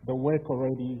the work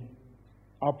already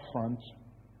up front.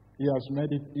 He has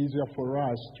made it easier for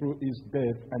us through his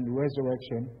death and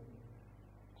resurrection,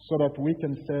 so that we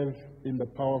can serve in the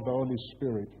power of the Holy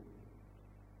Spirit.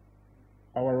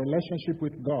 Our relationship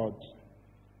with God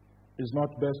is not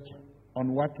based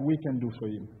on what we can do for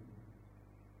him.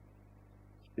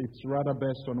 It's rather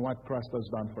based on what Christ has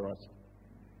done for us.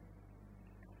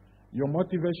 Your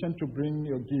motivation to bring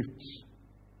your gifts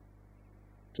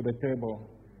to the table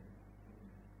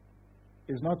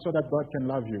is not so that God can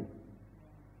love you.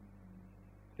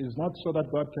 It's not so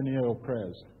that God can hear your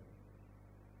prayers.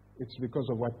 It's because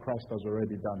of what Christ has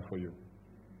already done for you.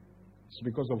 It's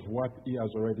because of what he has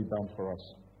already done for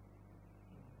us.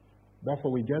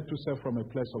 Therefore, we get to serve from a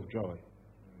place of joy.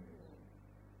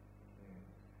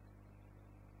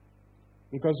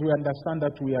 Because we understand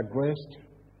that we are graced,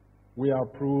 we are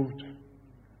approved,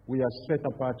 we are set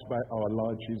apart by our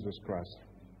Lord Jesus Christ.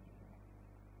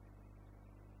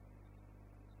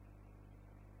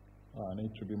 I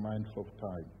need to be mindful of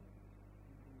time.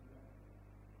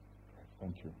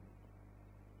 Thank you.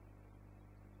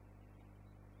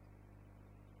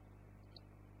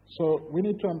 So we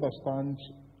need to understand,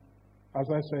 as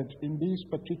I said, in this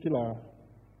particular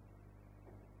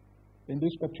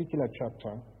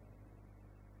chapter,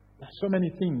 there are so many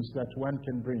things that one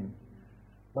can bring.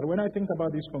 But when I think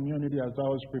about this community as I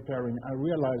was preparing, I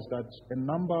realized that a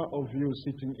number of you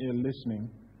sitting here listening,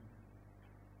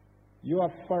 you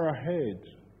are far ahead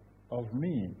of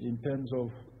me in terms of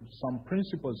some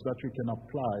principles that you can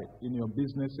apply in your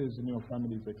businesses, in your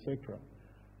families, etc.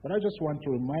 But I just want to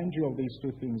remind you of these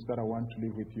two things that I want to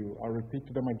leave with you. I'll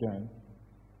repeat them again.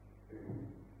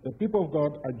 The people of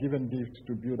God are given gifts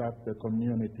to build up the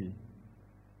community.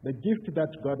 The gift that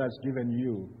God has given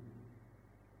you,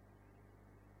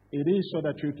 it is so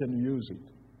that you can use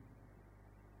it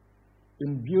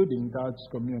in building God's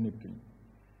community.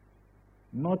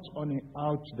 Not only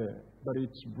out there, but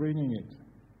it's bringing it.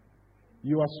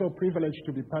 You are so privileged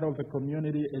to be part of the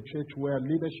community, a church where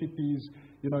leadership is,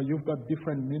 you've got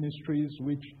different ministries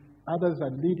which others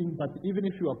are leading, but even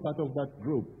if you are part of that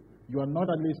group, you are not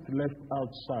at least left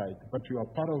outside, but you are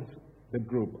part of the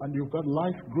group. And you've got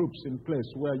life groups in place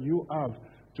where you have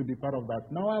to be part of that.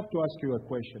 Now I have to ask you a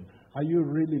question. Are you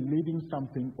really leading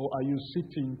something, or are you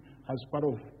sitting as part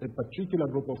of a particular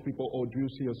group of people, or do you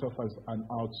see yourself as an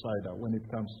outsider when it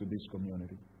comes to this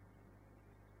community?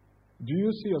 Do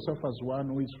you see yourself as one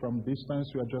who is from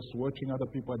distance, you are just watching other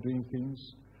people doing things?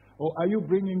 Or are you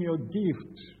bringing your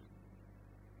gift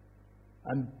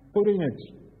and putting it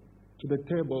to the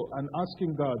table and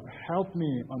asking God, help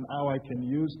me on how I can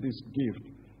use this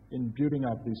gift in building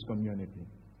up this community.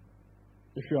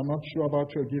 If you are not sure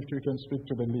about your gift, you can speak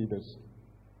to the leaders.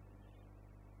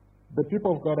 The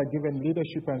people of God are given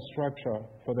leadership and structure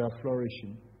for their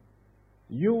flourishing.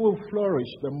 You will flourish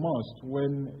the most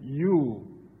when you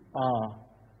are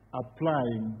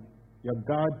applying your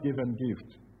God-given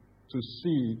gift to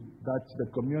see that the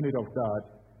community of God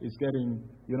is getting,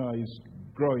 is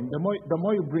growing. The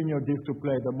more you bring your gift to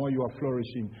play, the more you are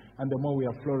flourishing, and the more we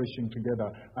are flourishing together,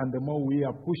 and the more we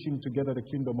are pushing together the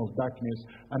kingdom of darkness,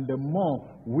 and the more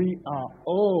we are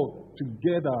all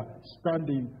together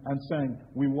standing and saying,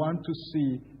 we want to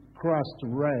see Christ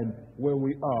reign where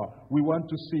we are. We want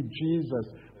to see Jesus,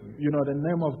 the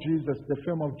name of Jesus, the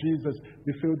fame of Jesus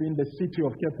be filled in the city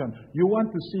of Cape Town. You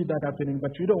want to see that happening,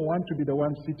 but you don't want to be the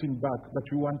one sitting back, but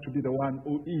you want to be the one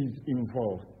who is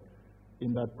involved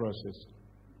in that process.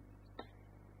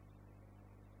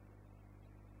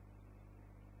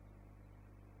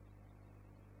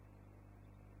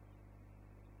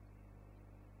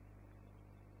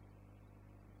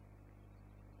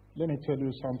 Let me tell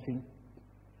you something.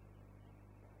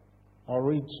 I'll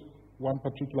read one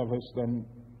particular verse, then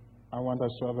I want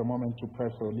us to have a moment to pray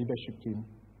for the leadership team.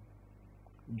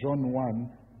 John 1,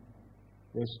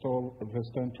 verse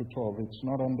 10 to 12. It's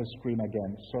not on the screen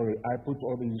again. Sorry, I put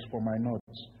all these for my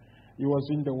notes. He was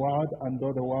in the world, and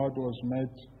though the world was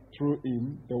made through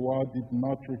him, the world did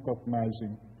not recognize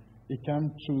him. He came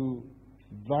to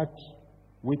that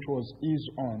which was his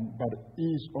own, but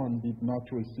his own did not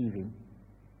receive him.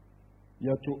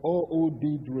 Yet to all who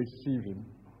did receive him,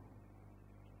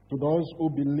 to those who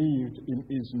believed in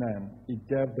his name, he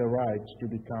gave the right to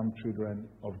become children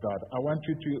of God. I want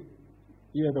you to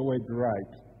hear the word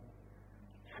right.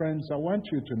 Friends, I want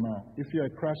you to know, if you're a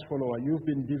Christ follower, you've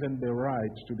been given the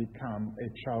right to become a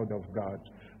child of God.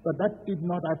 But that did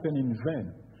not happen in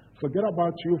vain. Forget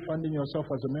about you finding yourself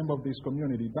as a member of this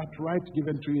community. That right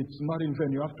given to you, it's not in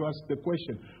vain. You have to ask the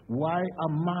question, why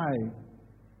am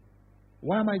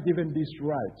I given this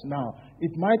right? Now,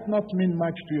 it might not mean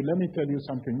much to you. Let me tell you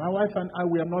something. My wife and I,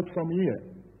 we are not from here.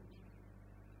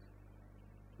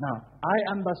 Now,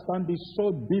 I understand this so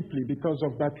deeply because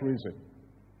of that reason.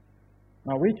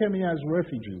 Now, we came here as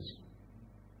refugees.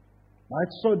 Now,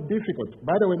 it's so difficult.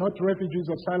 By the way, not refugees,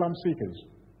 asylum seekers.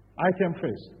 I came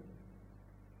first.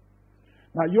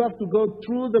 Now, you have to go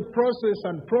through the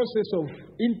process of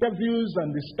interviews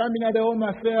and standing at the Home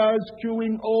Affairs,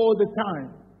 queuing all the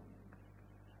time,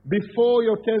 before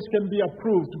your case can be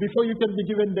approved, before you can be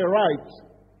given the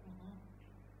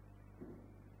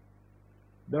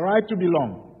right to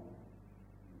belong,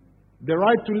 the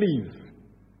right to live,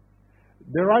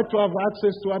 the right to have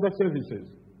access to other services.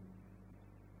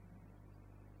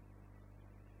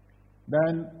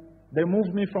 Then they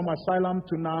moved me from asylum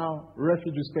to now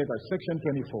refugee status, Section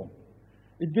 24.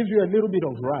 It gives you a little bit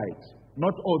of rights,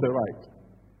 not all the rights.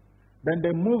 Then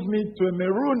they moved me to a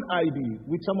maroon ID,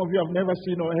 which some of you have never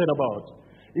seen or heard about.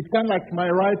 It's kind of like my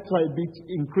rights are a bit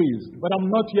increased, but I'm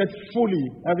not yet fully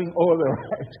having all the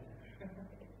rights.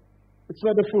 It's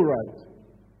not the full right.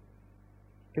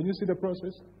 Can you see the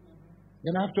process?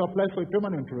 Then I have to apply for a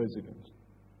permanent residence.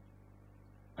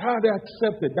 How they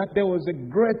accepted that there was a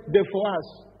great day for us.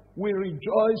 We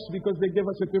rejoiced because they gave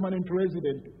us a permanent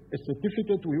resident, a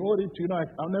certificate. We owed it.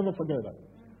 I'll never forget that.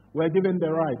 We're given the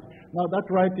right. Now that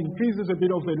right increases a bit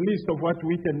of a list of what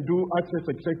we can do, access,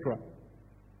 etc.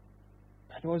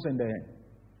 That wasn't the end.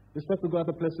 They started to go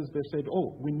other places. They said,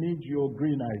 oh, we need your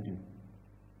green ID.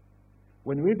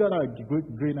 When we got our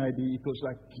green ID, it was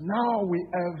like, now we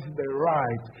have the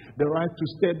right to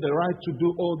stay, the right to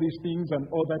do all these things and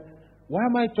all that. Why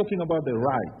am I talking about the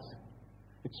right?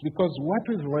 It's because what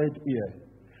we've read here,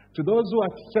 to those who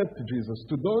accept Jesus,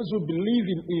 to those who believe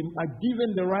in him, are given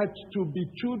the right to be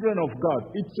children of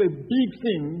God. It's a big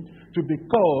thing to be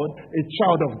called a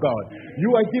child of God.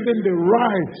 You are given the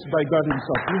rights by God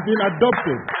himself. You've been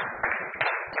adopted.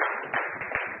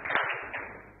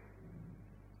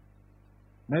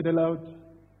 May the Lord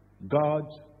God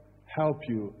help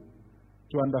you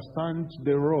to understand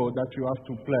the role that you have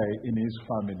to play in his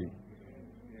family.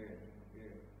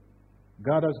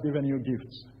 God has given you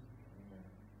gifts.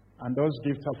 And those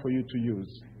gifts are for you to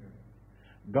use.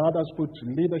 God has put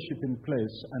leadership in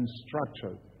place and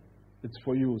structure. It's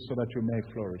for you so that you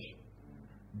may flourish.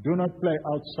 Do not play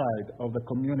outside of the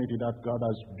community that God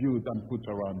has built and put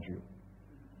around you.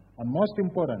 And most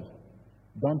important,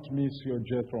 don't miss your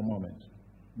Jethro moment.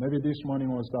 Maybe this morning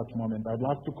was that moment. I'd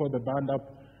love to call the band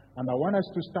up, and I want us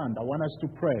to stand. I want us to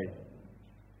pray.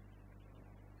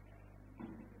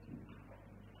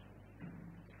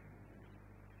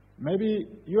 Maybe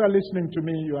you are listening to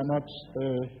me, you are not,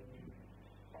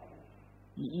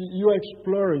 you are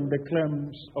exploring the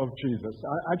claims of Jesus.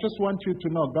 I just want you to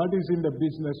know God is in the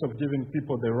business of giving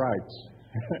people the rights.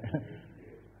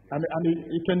 and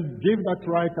he can give that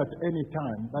right at any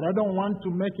time. But I don't want to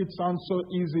make it sound so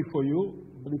easy for you,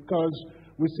 because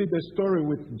we see the story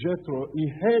with Jethro. He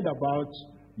heard about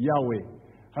Yahweh,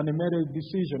 and he made a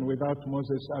decision without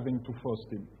Moses having to force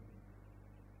him.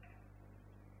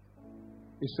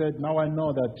 He said, now I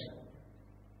know that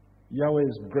Yahweh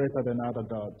is greater than other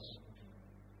gods.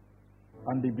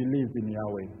 And he believed in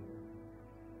Yahweh.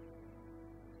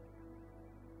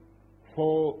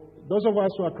 For those of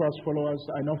us who are Christ followers,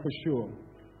 I know for sure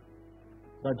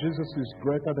that Jesus is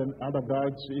greater than other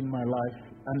gods in my life.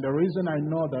 And the reason I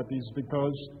know that is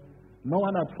because no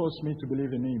one had forced me to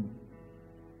believe in him.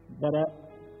 But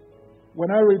when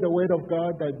I read the Word of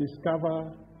God, I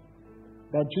discover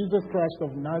that Jesus Christ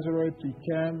of Nazareth, He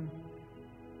came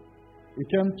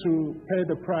to pay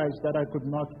the price that I could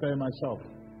not pay myself.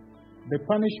 The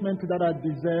punishment that I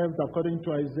deserved, according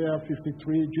to Isaiah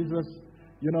 53, Jesus,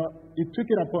 He took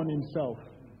it upon Himself.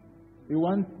 He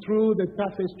went through the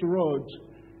toughest road,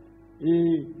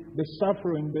 the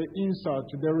suffering, the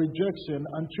insult, the rejection,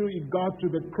 until He got to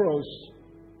the cross,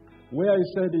 where He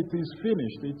said, it is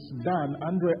finished, it's done.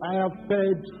 Andre, I have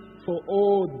paid for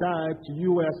all that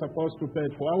you were supposed to pay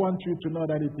for. I want you to know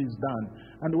that it is done.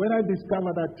 And when I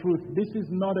discover that truth, this is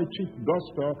not a cheap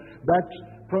gospel that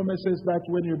promises that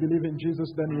when you believe in Jesus,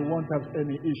 then you won't have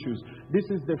any issues. This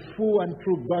is the full and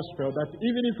true gospel that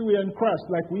even if we are in Christ,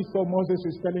 like we saw Moses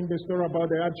is telling the story about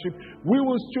the hardship, we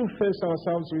will still face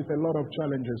ourselves with a lot of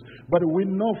challenges. But we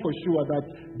know for sure that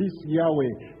this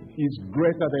Yahweh is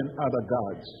greater than other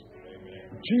gods.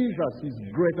 Jesus is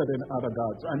greater than other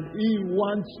gods, and He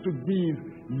wants to give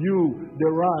you the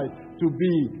right to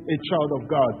be a child of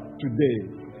God today.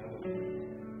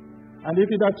 And if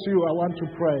that's you, I want to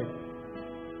pray.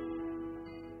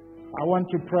 I want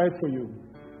to pray for you,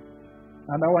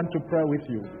 and I want to pray with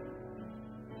you.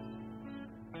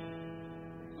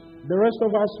 The rest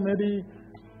of us, maybe,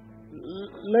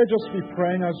 let's just be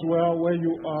praying as well where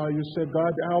you are. You say,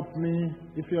 God, help me.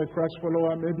 If you're a Christ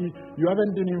follower, maybe you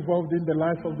haven't been involved in the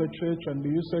life of the church, and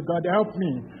you say, God, help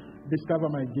me discover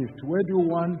my gift. Where do you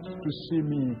want to see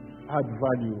me add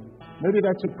value? Maybe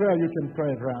that's a prayer you can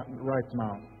pray right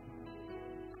now.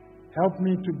 Help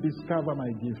me to discover my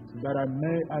gift, that I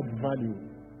may add value.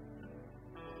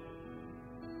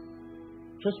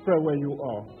 Just pray where you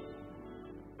are.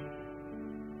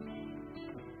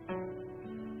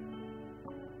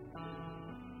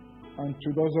 And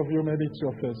to those of you, maybe it's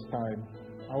your first time,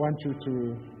 I want you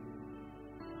to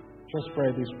just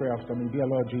pray this prayer after me. Dear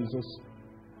Lord Jesus,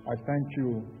 I thank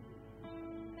you.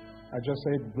 I just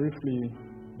said briefly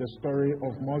the story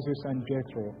of Moses and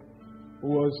Jethro, who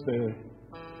was the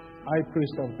high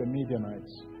priest of the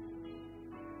Midianites.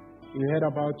 He heard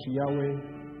about Yahweh.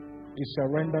 He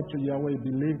surrendered to Yahweh,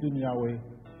 believed in Yahweh.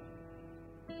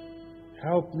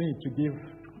 Help me to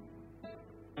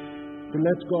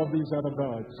let go of these other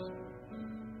gods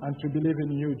and to believe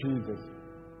in you, Jesus.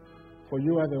 For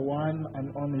you are the one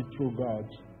and only true God.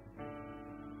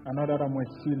 I know that I'm a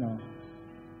sinner.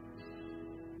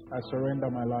 I surrender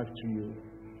my life to you.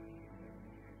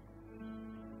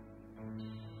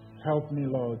 Help me,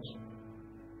 Lord.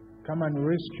 Come and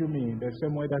rescue me the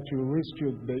same way that you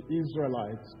rescued the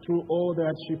Israelites. Through all the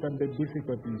hardship and the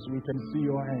difficulties, we can see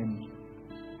your hand.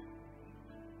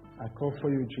 I call for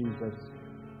you, Jesus.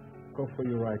 I call for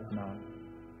you right now.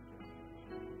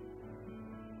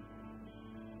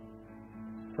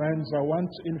 Friends, I want,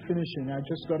 in finishing, I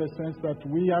just got a sense that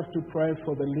we have to pray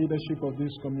for the leadership of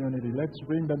this community. Let's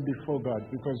bring them before God,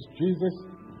 because Jesus,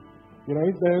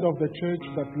 is the head of the church.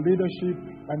 That leadership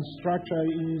and structure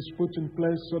is put in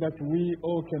place so that we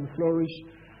all can flourish.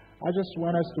 I just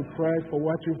want us to pray for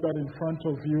what you've got in front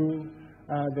of you,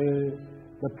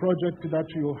 the project that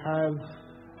you have,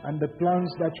 and the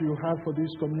plans that you have for this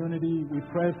community. We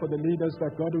pray for the leaders,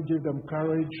 that God will give them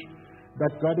courage,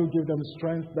 that God will give them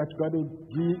strength, that God will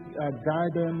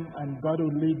guide them, and God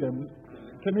will lead them.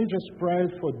 Can we just pray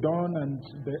for Dawn and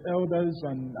the elders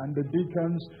and the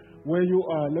deacons where you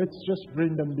are? Let's just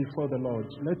bring them before the Lord.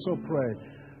 Let's all pray.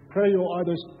 Pray your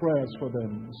hardest prayers for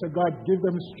them. Say, God, give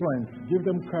them strength, give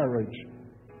them courage.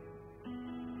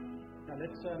 Now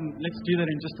let's do that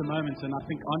in just a moment. And I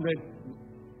think Andre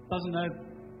doesn't know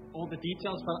all the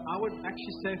details, but I would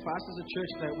actually say for us as a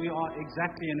church that we are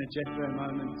exactly in a Jethro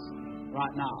moment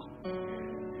right now.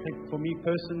 I think for me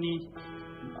personally,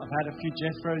 I've had a few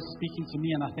Jethros speaking to me,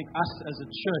 and I think us as a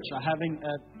church are having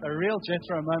a real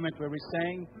Jethro moment where we're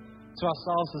saying to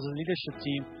ourselves as a leadership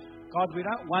team, God, we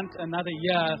don't want another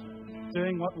year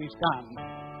doing what we've done.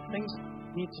 Things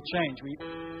need to change. We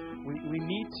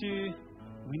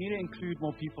need to include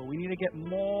more people. We need to get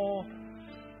more.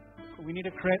 We need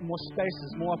to create more spaces,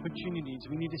 more opportunities.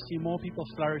 We need to see more people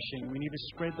flourishing. We need to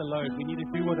spread the load. We need to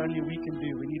do what only we can do.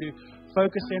 We need to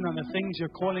focus in on the things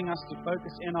you're calling us to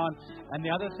focus in on. And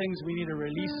the other things we need to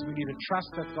release. We need to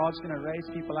trust that God's going to raise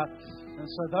people up. And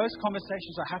so those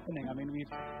conversations are happening. I mean,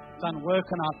 we've done work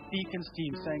on our deacons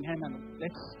team saying, hey man,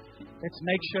 let's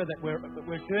make sure that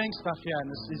we're doing stuff here and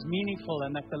this is meaningful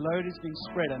and that the load is being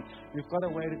spread and we've got a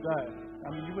way to go. I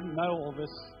mean, you wouldn't know all this.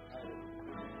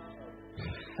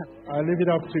 I'll leave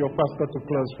it up to your pastor to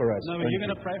close for us. No, you're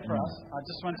going to pray for us.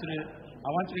 I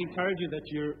wanted to encourage you that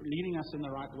you're leading us in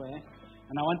the right way.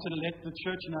 And I wanted to let the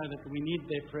church know that we need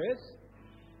their prayers.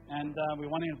 And we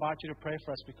want to invite you to pray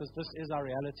for us because this is our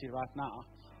reality right now.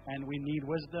 And we need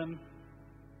wisdom.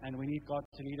 And we need God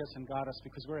to lead us and guide us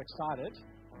because we're excited.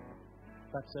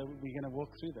 But we're going to walk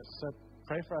through this. So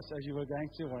pray for us as you were going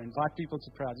to, or invite people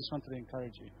to pray. I just wanted to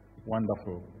encourage you.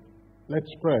 Wonderful.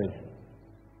 Let's pray.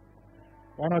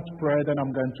 Why not pray, then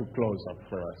I'm going to close up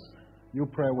for us. You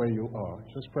pray where you are.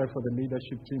 Just pray for the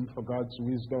leadership team, for God's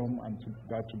wisdom and to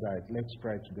God to guide. Let's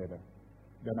pray together.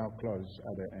 Then I'll close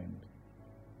at the end.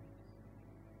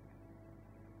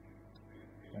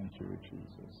 Thank you,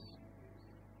 Jesus.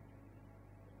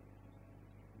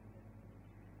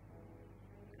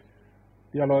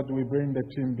 Dear Lord, we bring the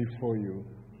team before you.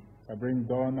 I bring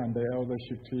Don and the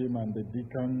eldership team and the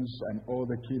deacons and all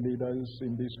the key leaders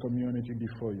in this community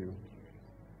before you.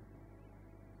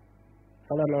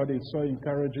 Father, Lord, it's so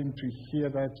encouraging to hear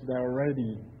that they're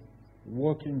already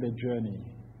walking the journey.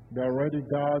 They're already,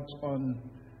 God,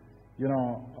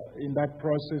 in that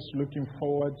process, looking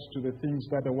forward to the things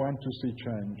that they want to see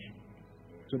change,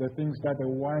 to the things that they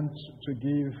want to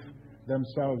give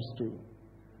themselves to.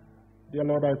 Dear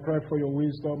Lord, I pray for your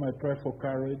wisdom. I pray for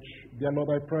courage. Dear Lord,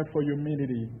 I pray for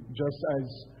humility, just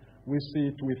as we see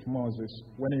it with Moses.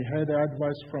 When he heard the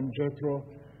advice from Jethro,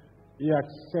 he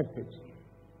accepted.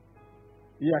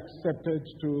 He accepted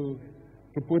to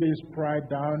put his pride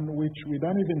down, which we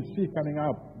don't even see coming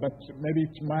up. But maybe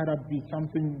it might have been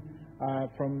something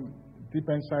from deep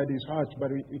inside his heart,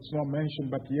 but it's not mentioned.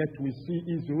 But yet we see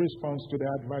his response to the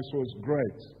advice was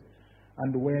great.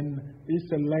 And when he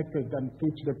selected and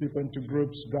put the people into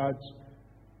groups, God,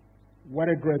 what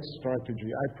a great strategy.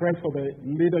 I pray for the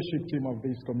leadership team of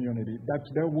this community, that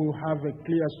they will have a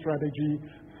clear strategy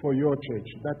for your church,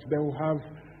 that they will have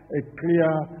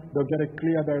they'll get a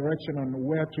clear direction on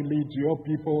where to lead your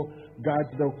people. God,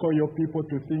 they'll call your people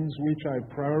to things which are a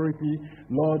priority.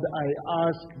 Lord, I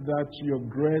ask that your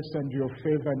grace and your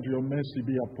favor and your mercy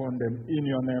be upon them. In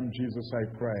your name, Jesus,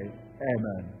 I pray.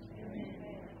 Amen.